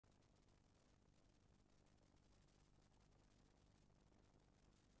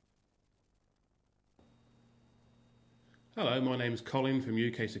Hello, my name is Colin from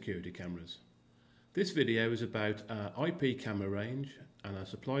Uksecuritycameras. This video is about our IP camera range and our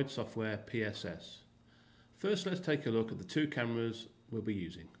supplied software PSS. First, let's take a look at the two cameras we'll be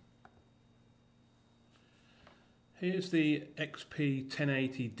using. Here's the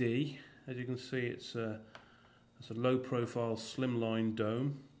XP1080d. As you can see, it's a low profile slimline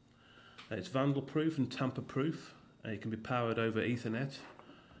dome. It's vandal proof and tamper proof. It can be powered over Ethernet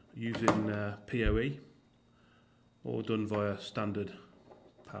using PoE or done via standard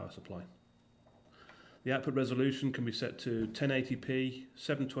power supply. The output resolution can be set to 1080p,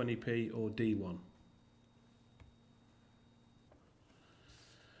 720p or D1.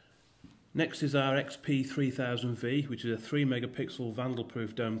 Next is our XP3000v, which is a 3 megapixel vandal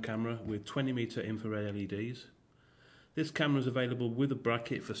proof dome camera with 20 meter infrared LEDs. This camera is available with a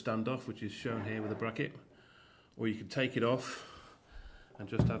bracket for standoff, which is shown here with a bracket, or you can take it off and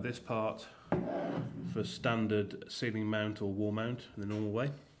just have this part for standard ceiling mount or wall mount in the normal way.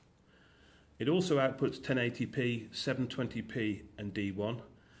 It also outputs 1080p, 720p and D1,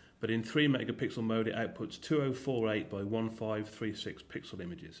 but in 3 megapixel mode it outputs 2048 by 1536 pixel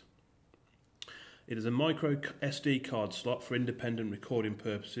images. It is a micro SD card slot for independent recording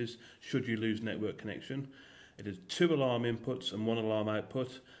purposes should you lose network connection. It has 2 alarm inputs and 1 alarm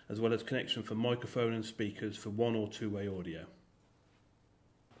output, as well as connection for microphone and speakers for 1 or 2-way audio.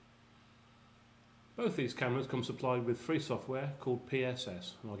 Both these cameras come supplied with free software called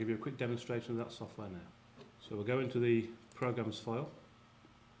PSS, and I'll give you a quick demonstration of that software now. So we'll go into the programs file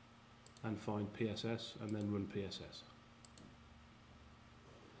and find PSS and then run PSS.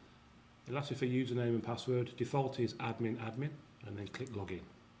 It'll ask you for username and password. Default is admin and then click login.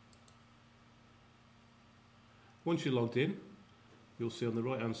 Once you're logged in, you'll see on the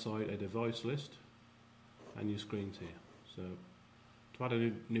right hand side a device list and your screens here. So to add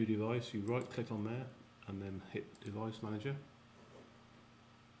a new device, you right click on there and then hit device manager,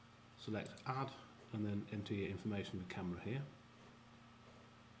 select add and then enter your information of the camera here.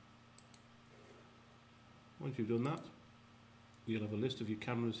 Once you've done that, you'll have a list of your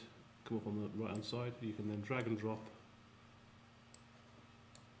cameras come up on the right hand side. You can then drag and drop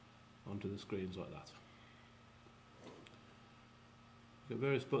onto the screens like that. You've got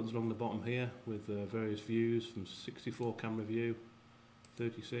various buttons along the bottom here with various views, from 64 camera view,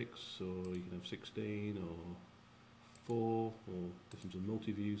 36, or you can have 16 or 4, or different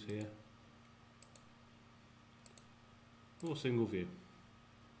multi-views here, or single view.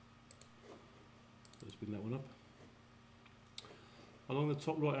 Let's bring that one up. Along the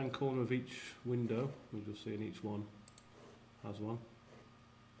top right hand corner of each window, you'll see in each one has one,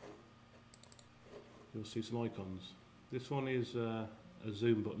 you'll see some icons. This one is a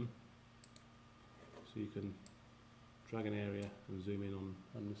zoom button, so you can drag an area and zoom in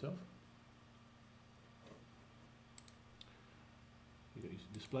on yourself. You've got your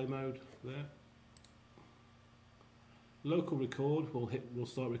display mode there. Local record will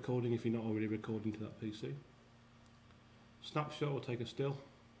start recording if you're not already recording to that PC. Snapshot will take a still,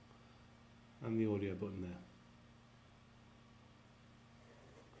 and the audio button there.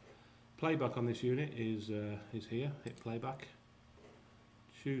 Playback on this unit is here. Hit playback.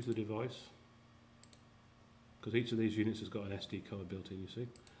 Choose the device, because each of these units has got an SD card built in, you see.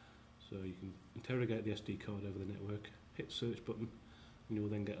 So you can interrogate the SD card over the network, hit search button, and you'll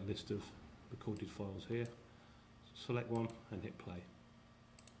then get a list of recorded files here. Select one and hit play.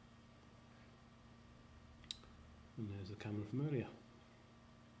 And there's the camera from earlier.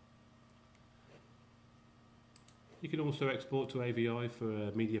 You can also export to AVI for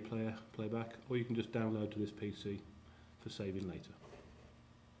a media player playback, or you can just download to this PC for saving later.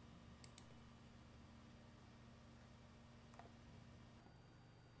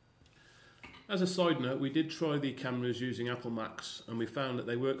 As a side note, we did try the cameras using Apple Macs and we found that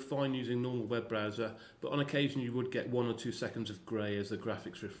they work fine using normal web browser, but on occasion you would get 1 or 2 seconds of grey as the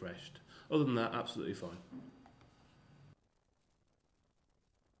graphics refreshed. Other than that, absolutely fine.